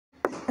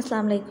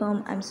Assalamu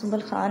alaikum. I'm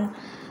Sumbal Khan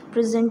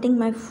presenting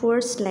my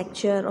first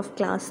lecture of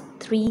class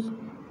 3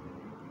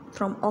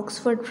 from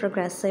Oxford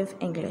Progressive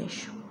English.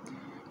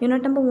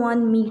 Unit number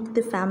 1, Meet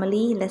the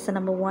Family. Lesson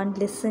number 1,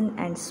 Listen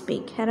and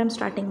Speak. Here I'm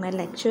starting my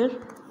lecture.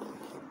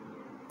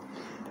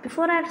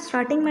 Before I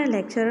starting my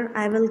lecture,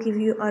 I will give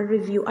you a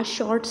review, a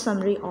short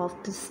summary of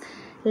this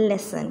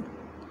lesson.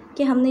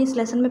 कि हमने इस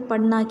lesson में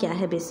पढ़ना क्या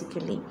है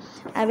basically.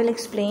 I will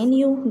explain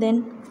you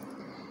then.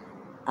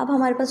 अब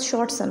हमारे पास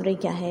short summary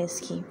क्या है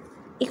इसकी.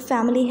 एक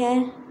फैमिली है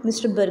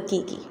मिस्टर बर्की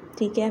की,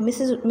 ठीक है.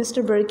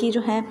 मिस्टर बर्की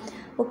जो हैं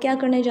वो क्या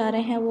करने जा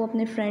रहे हैं, वो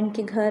अपने फ्रेंड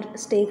के घर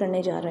स्टे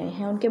करने जा रहे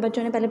हैं. उनके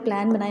बच्चों ने पहले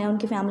प्लान बनाया,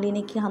 उनकी फैमिली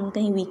ने, कि हम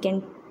कहीं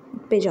वीकेंड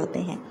पे जाते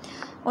हैं.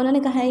 उन्होंने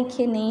कहा है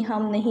कि नहीं,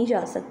 हम नहीं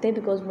जा सकते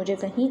बिकॉज़ मुझे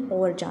कहीं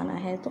और जाना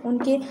है. तो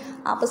उनके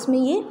आपस में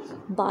ये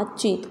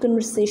बातचीत,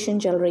 कन्वर्सेशन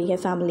चल रही है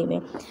फैमिली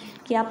में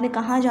कि आपने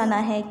कहाँ जाना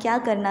है, क्या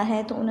करना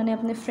है. तो उन्होंने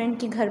अपने फ्रेंड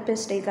के घर पे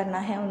स्टे करना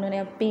है. उन्होंने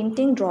अब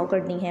पेंटिंग ड्रॉ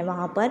करनी है,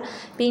 वहाँ पर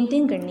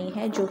पेंटिंग करनी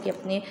है जो कि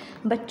अपने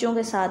बच्चों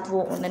के साथ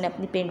वो उन्होंने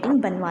अपनी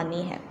पेंटिंग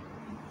बनवानी है.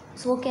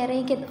 सो वो कह रहे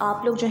हैं कि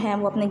आप लोग जो हैं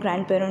वो अपने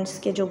ग्रैंड पेरेंट्स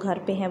के जो घर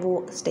पे हैं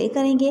वो स्टे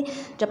करेंगे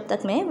जब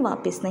तक मैं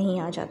वापस नहीं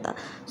आ जाता.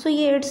 सो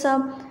ये it's a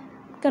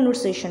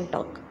conversation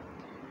talk.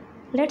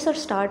 Let's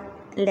start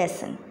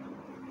lesson.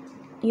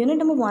 Unit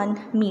number 1,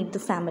 meet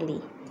the family.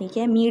 ठीक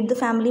है, meet the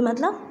family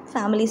मतलब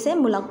फैमिली से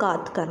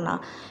मुलाकात करना.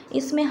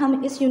 इसमें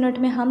हम इस यूनिट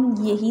में हम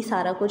यही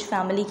सारा कुछ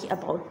फैमिली की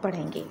अबाउट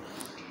पढ़ेंगे.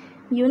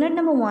 Unit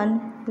number 1,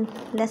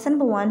 lesson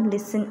number 1,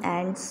 listen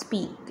and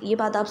speak. ये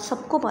बात आप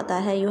सबको पता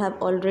है, you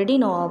have already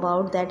know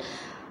about that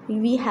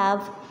we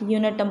have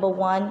unit number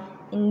 1.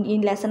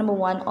 In lesson number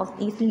 1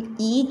 of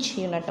each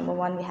unit number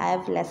 1 we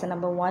have lesson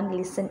number 1,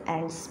 listen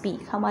and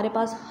speak. हमारे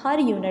पास हर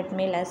unit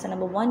में lesson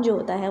number 1 जो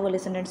होता है वो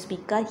लिसन एंड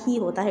स्पीक का ही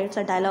होता है. It's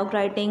a dialogue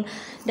writing,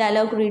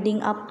 dialogue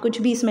reading, आप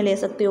कुछ भी इसमें ले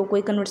सकते हो.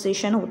 कोई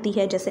कन्वर्सेशन होती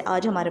है, जैसे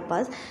आज हमारे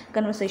पास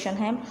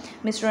कन्वर्सेशन है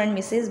मिस्टर एंड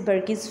मिसेस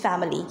बर्कीज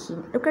फैमिली की.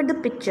 Look at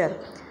the picture,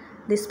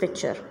 this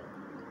picture.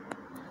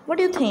 What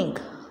do you think,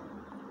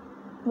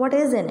 what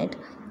is in it.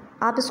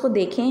 आप इसको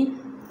देखें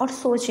और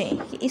सोचें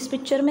कि इस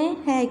पिक्चर में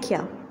है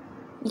क्या.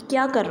 ये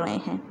क्या कर रहे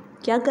हैं,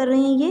 क्या कर रहे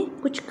हैं, ये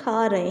कुछ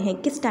खा रहे हैं.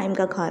 किस टाइम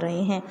का खा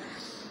रहे हैं.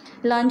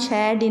 लंच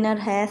है, डिनर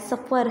है,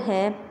 सफ़र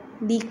है,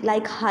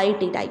 लाइक हाई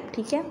टी टाइप.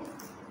 ठीक है.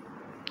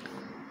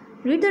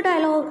 Read the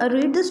dialogue,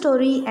 read the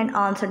story and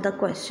answer the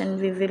question.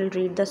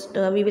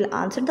 We will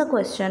answer the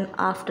question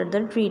after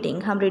the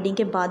reading. हम रीडिंग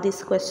के बाद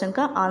इस क्वेश्चन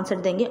का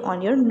आंसर देंगे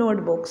on your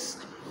notebooks.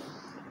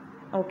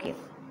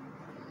 Okay.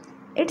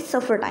 It's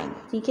suffer time.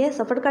 ठीक है,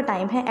 सफ़र का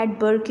टाइम है. Eight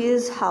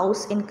बर्कीज़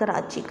house in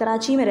Karachi.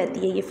 Karachi में रहती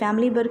है ये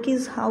फैमिली.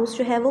 बर्कीज़ हाउस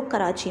जो है वो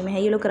कराची में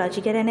है. ये लोग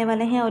कराची के रहने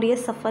वाले हैं और ये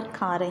सफ़र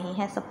खा रहे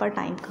हैं, सफ़र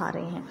टाइम खा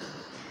रहे हैं.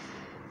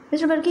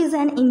 Mister बर्की is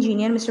an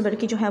engineer. Mister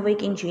बर्की जो है वो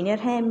एक इंजीनियर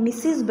है.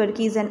 Mrs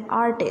बर्की is an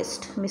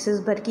artist.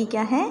 Mrs बर्की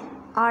क्या है,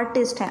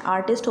 आर्टिस्ट हैं.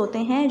 आर्टिस्ट होते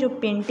हैं जो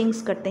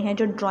पेंटिंग्स करते हैं,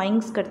 जो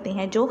ड्राइंग्स करते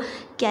हैं, जो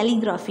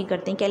कैलीग्राफी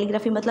करते हैं.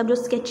 कैलीग्राफी मतलब जो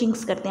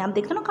स्केचिंग्स करते हैं. आप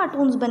देखते हो ना,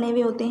 कार्टून्स बने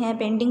हुए होते हैं,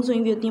 पेंटिंग्स हुई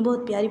हुई होती हैं,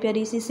 बहुत प्यारी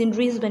प्यारी सी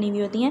सीनरीज बनी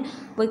हुई होती हैं.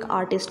 वो एक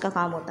आर्टिस्ट का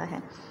काम होता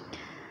है.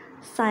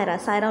 सायरा,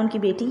 सायरा उनकी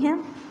बेटी है.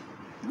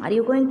 Are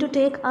you going to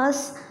take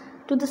us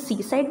to the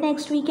C side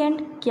next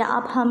weekend. क्या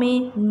आप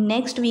हमें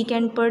नेक्स्ट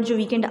वीकेंड पर, जो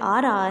वीकेंड आ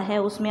रहा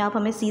है उसमें आप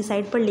हमें सी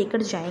साइड पर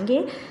लेकर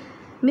जाएंगे.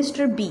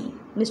 Mister B.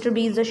 Mister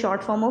B is the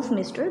short form of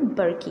mister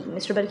बर्की.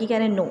 Mister बर्की कह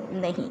रहे हैं नो,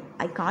 नहीं,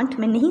 आई कांट,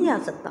 मैं नहीं जा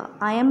सकता.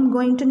 I am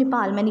going to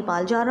Nepal. मैं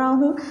नेपाल जा रहा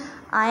हूँ.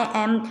 I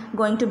am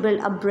going to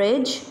build a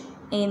bridge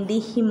in the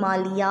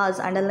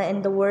Himalayas.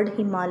 Underline the word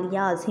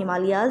Himalayas.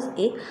 Himalayas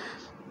एक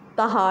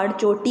पहाड़,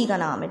 चोटी का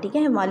नाम है. ठीक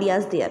है,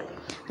 हिमालयाज़ देयर.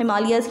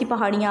 हिमालयाज़ की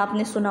पहाड़ियाँ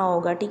आपने सुना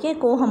होगा. ठीक है,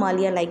 को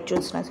हिमालय लाइक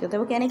जो सुना होता है.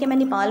 वो कहने कि मैं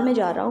नेपाल में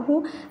जा रहा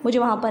हूँ, मुझे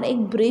वहाँ पर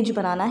एक ब्रिज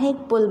बनाना है,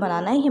 एक पुल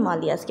बनाना है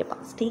हिमालयाज़ के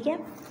पास. ठीक है.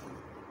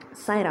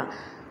 Saira,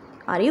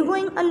 are you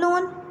going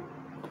alone.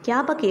 क्या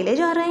आप अकेले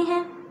जा रहे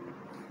हैं.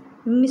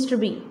 मिस्टर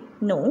बी,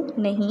 नो,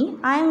 नहीं,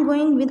 I am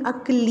going with a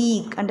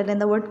colleague. Underline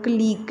the word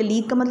colleague.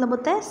 Colleague का मतलब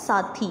होता है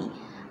साथी,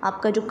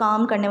 आपका जो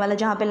काम करने वाला,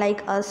 जहाँ पे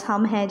लाइक अस,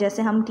 हम हैं,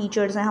 जैसे हम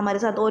टीचर्स हैं, हमारे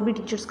साथ और भी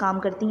टीचर्स काम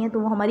करती हैं, तो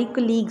वो हमारी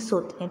कलीग्स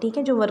होती हैं. ठीक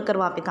है, जो वर्कर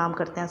वहाँ पे काम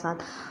करते हैं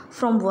साथ,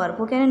 फ्रॉम वर्क.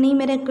 वो कह रहे हैं नहीं,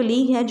 मेरे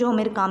कलीग है जो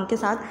मेरे काम के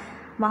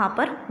साथ वहाँ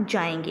पर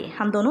जाएंगे,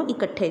 हम दोनों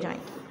इकट्ठे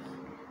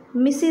जाएंगे.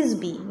 Mrs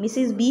B.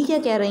 मिसिज़ बी क्या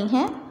कह रही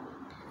हैं,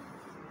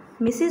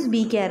 मिसिज़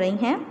बी कह रही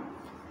हैं,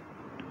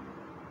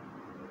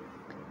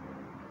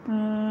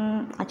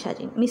 अच्छा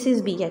जी,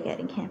 मिसिज़ बी क्या कह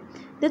रही हैं.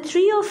 The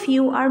 3 of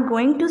you are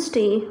going to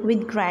stay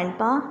with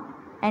grandpa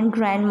and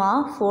grand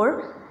माँ फॉर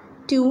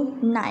 2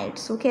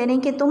 नाइट्स. वो कह रहे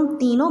हैं कि तुम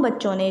तीनों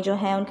बच्चों ने जो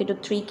है, उनके जो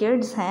 3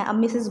 किड्स हैं, अब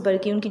मिसिज़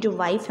बर्की उनकी जो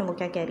वाइफ है वो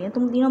क्या कह रही हैं,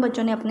 तुम तीनों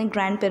बच्चों ने अपने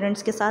ग्रैंड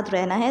पेरेंट्स के साथ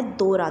रहना है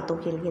 2 रातों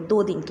के लिए,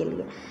 2 दिन के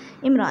लिए.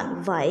 इमरान,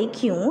 वाई,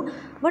 क्यों.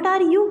 What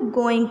are you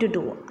going to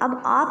do.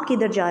 अब आप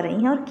किधर जा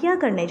रही हैं और क्या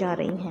करने जा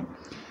रही हैं.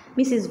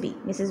 Mrs B.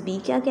 मिसिज़ बी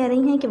क्या कह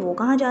रही हैं कि वो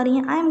कहाँ जा रही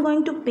हैं. I am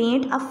going to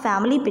paint a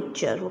family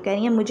picture. वो कह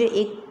रही हैं मुझे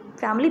एक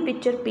फैमिली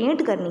पिक्चर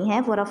पेंट करनी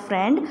है फॉर अ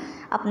फ्रेंड,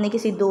 अपने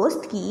किसी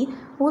दोस्त की,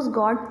 हु इज़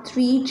गॉट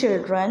 3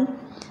 चिल्ड्रन.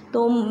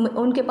 तो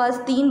उनके पास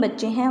 3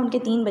 बच्चे हैं, उनके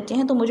 3 बच्चे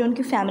हैं, तो मुझे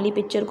उनकी फैमिली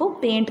पिक्चर को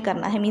पेंट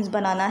करना है, मीन्स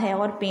बनाना है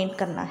और पेंट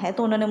करना है,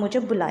 तो उन्होंने मुझे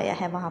बुलाया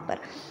है वहाँ पर।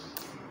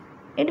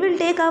 It will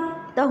take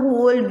up the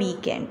whole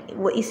weekend,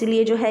 वो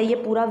इसलिए जो है ये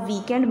पूरा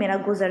वीकेंड मेरा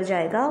गुजर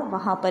जाएगा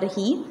वहाँ पर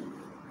ही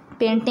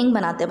पेंटिंग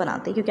बनाते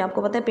बनाते, क्योंकि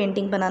आपको पता है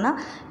पेंटिंग बनाना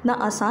ना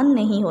आसान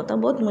नहीं होता,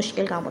 बहुत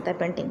मुश्किल काम होता है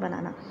पेंटिंग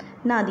बनाना।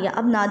 नादिया,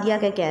 अब नादिया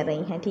क्या कह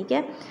रही हैं, ठीक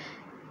है,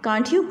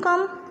 can't you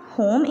come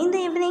home in the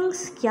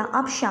evenings, क्या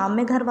आप शाम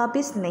में घर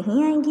वापस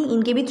नहीं आएंगी।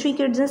 इनके भी 3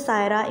 किड्स हैं,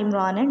 Saira,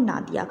 Imran and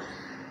Nadia.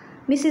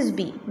 Mrs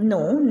B, no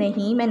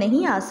नहीं, मैं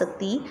नहीं आ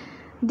सकती।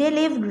 They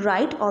live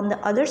right on the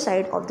other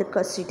side of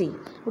the city,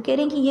 वो कह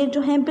रहे हैं कि ये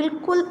जो हैं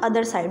बिल्कुल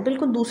अदर साइड,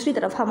 बिल्कुल दूसरी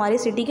तरफ, हमारे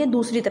सिटी के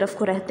दूसरी तरफ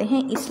को रहते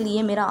हैं,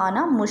 इसलिए मेरा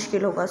आना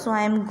मुश्किल होगा। सो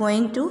I am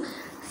going to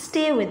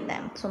stay with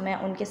them, सो मैं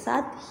उनके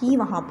साथ ही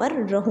वहाँ पर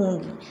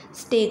रहूँगी,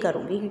 स्टे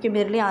करूँगी, क्योंकि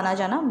मेरे लिए आना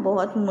जाना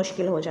बहुत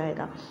मुश्किल हो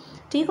जाएगा।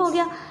 ठीक हो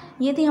गया,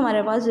 ये थी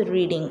हमारे पास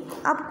रीडिंग।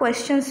 अब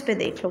क्वेश्चंस पे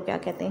देख लो क्या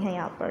कहते हैं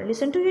यहाँ पर।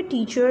 Listen to your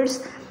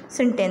teachers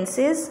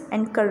sentences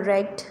and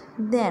correct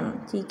them,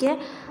 ठीक है।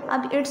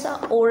 अब इट्स अ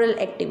ओरल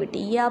एक्टिविटी,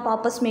 ये आप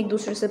आपस में एक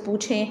दूसरे से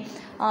पूछें,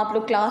 आप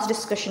लोग क्लास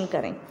डिस्कशन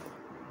करें।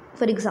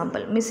 For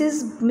example,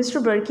 mister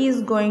बर्की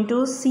is going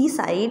to C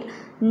side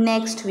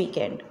next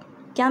weekend,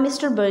 क्या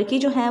मिस्टर बर्की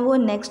जो हैं वो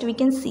नेक्स्ट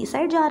वीकेंड सी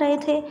साइड जा रहे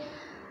थे।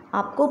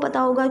 आपको पता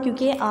होगा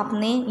क्योंकि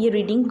आपने ये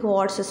रीडिंग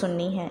गौर से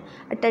सुननी है,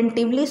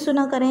 अटेंटिवली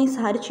सुना करें इस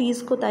हर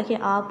चीज़ को, ताकि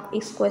आप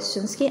इस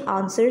क्वेश्चंस के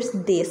आंसर्स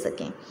दे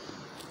सकें।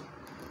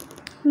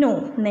 नो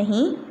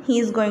नहीं, he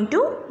is going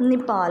to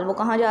Nepal, वो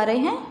कहाँ जा रहे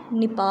हैं,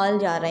 नेपाल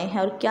जा रहे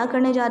हैं, और क्या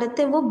करने जा रहे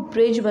थे, वो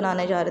ब्रिज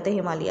बनाने जा रहे थे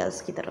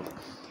हिमालयाज़ की तरफ।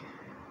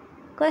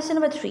 Question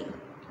number 3,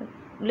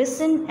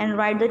 listen and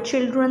right the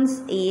children's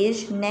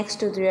as next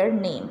to their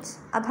names.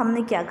 अब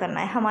हमने क्या करना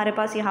है, हमारे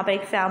पास यहाँ पर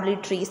एक फैमिली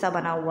ट्री सा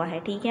बना हुआ है,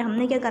 ठीक है।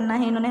 हमने क्या करना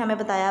है, इन्होंने हमें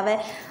बताया हुआ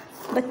है,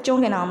 बच्चों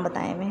के नाम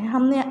बताए हुए हैं,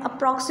 हमने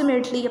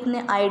अप्रॉक्सीमेटली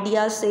अपने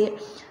आइडिया से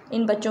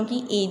इन बच्चों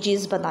की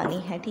एजेस बतानी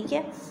है, ठीक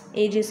है।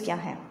 एजेस क्या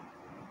है,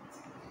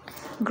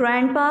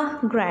 ग्रैंडपा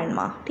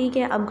ग्रैंडमा, ठीक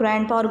है। अब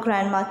ग्रैंडपा और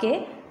ग्रैंडमा के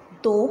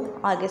 2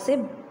 आगे से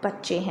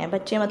बच्चे हैं,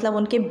 बच्चे मतलब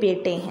उनके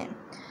बेटे हैं।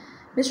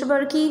 मिस्टर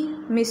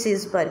बर्की,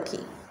 मिसिस बर्की,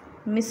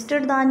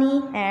 मिस्टर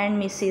दानी एंड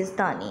मिसिस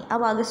दानी,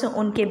 अब आगे से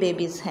उनके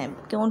बेबीज़ हैं,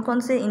 कौन कौन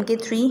से, इनके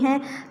 3 हैं,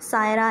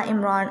 सायरा,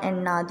 इमरान एंड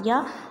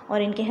नादिया,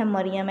 और इनके हैं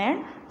मरियम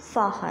एंड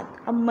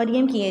फ़ाहद। अब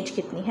मरियम की एज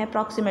कितनी है,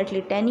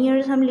 अप्रॉक्सीमेटली 10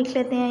 ईयर्स हम लिख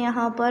लेते हैं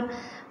यहाँ पर।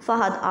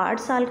 फ़ाहद 8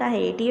 साल का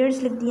है, 8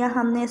 ईयर्स लिख दिया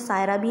हमने।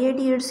 सायरा भी 8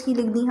 ईयर्स की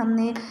लिख दी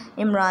हमने।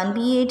 इमरान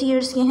भी 8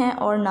 ईयर्स के हैं,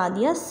 और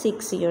नादिया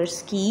 6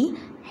 ईयर्स की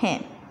हैं।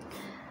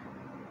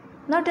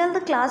 Now tell the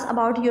class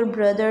about your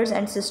brothers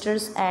and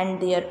sisters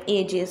and their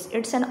ages.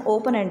 It's an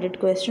open-ended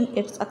question.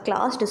 It's a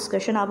class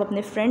discussion. आप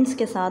अपने friends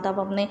के साथ, आप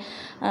अपने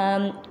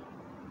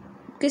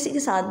किसी के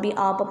साथ भी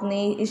आप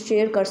अपने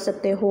शेयर कर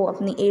सकते हो,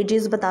 अपनी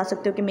एजेस बता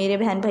सकते हो कि मेरे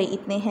बहन भाई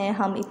इतने हैं,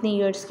 हम इतने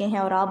ईयर्स के हैं,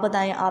 और आप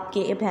बताएं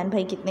आपके बहन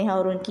भाई कितने हैं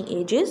और उनकी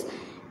एजेस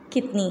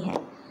कितनी हैं।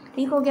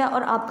 ठीक हो गया।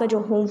 और आपका जो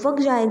होमवर्क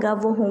जाएगा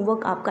वो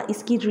होमवर्क आपका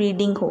इसकी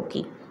रीडिंग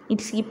होगी,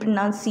 इसकी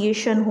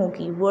प्रोनाउंसिएशन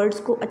होगी, वर्ड्स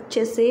को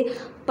अच्छे से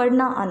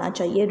पढ़ना आना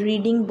चाहिए,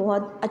 रीडिंग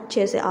बहुत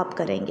अच्छे से आप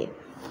करेंगे।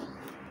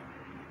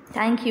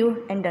 Thank you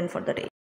and done for the day.